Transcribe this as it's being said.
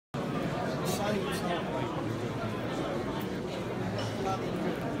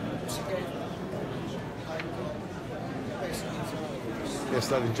Yes,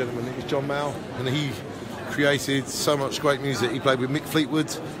 ladies and gentlemen, it was John Mayall, and he created so much great music. He played with Mick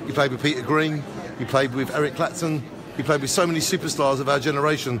Fleetwood, he played with Peter Green, he played with Eric Clapton, he played with so many superstars of our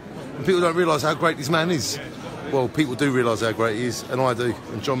generation, and people don't realise how great this man is. Well, people do realise how great he is, and I do.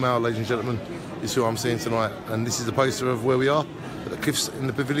 And John Mayall, ladies and gentlemen, is who I'm seeing tonight. And this is the poster of where we are, at the Cliffs in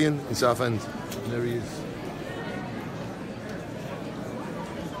the Pavilion in Southend. And there he is.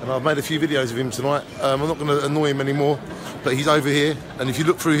 And I've made a few videos of him tonight. I'm not going to annoy him anymore, but he's over here. And if you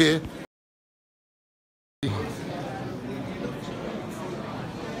look through here,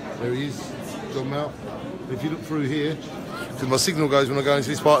 there he is, John Mayall. If you look through here, because my signal goes when I go into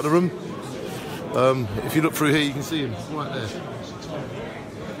this part of the room. If you look through here, you can see him right there.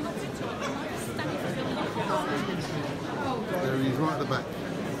 There he is, right at the back.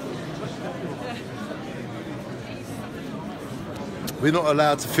 We're not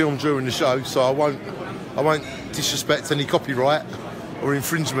allowed to film during the show, so I won't disrespect any copyright or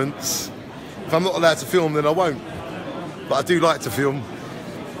infringements. If I'm not allowed to film, then I won't. But I do like to film,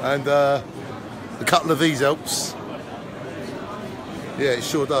 and a couple of these helps. Yeah, it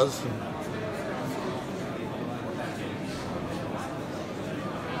sure does.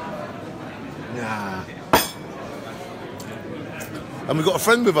 Nah. And we've got a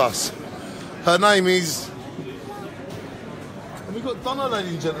friend with us. Her name is... And we've got Donna,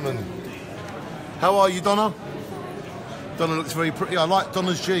 ladies and gentlemen. How are you, Donna? Donna looks very pretty. I like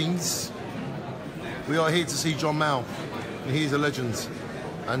Donna's jeans. We are here to see John Mayall, and he's a legend.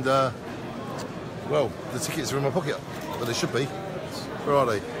 And, well, the tickets are in my pocket. Well, they should be. Where are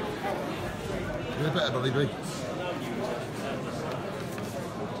they? They better bloody be.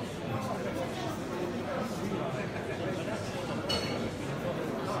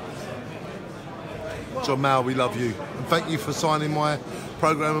 John Mayall, we love you. And thank you for signing my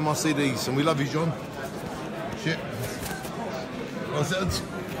programme and my CDs. And we love you, John. Shit.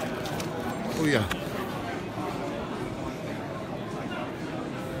 Oh, yeah.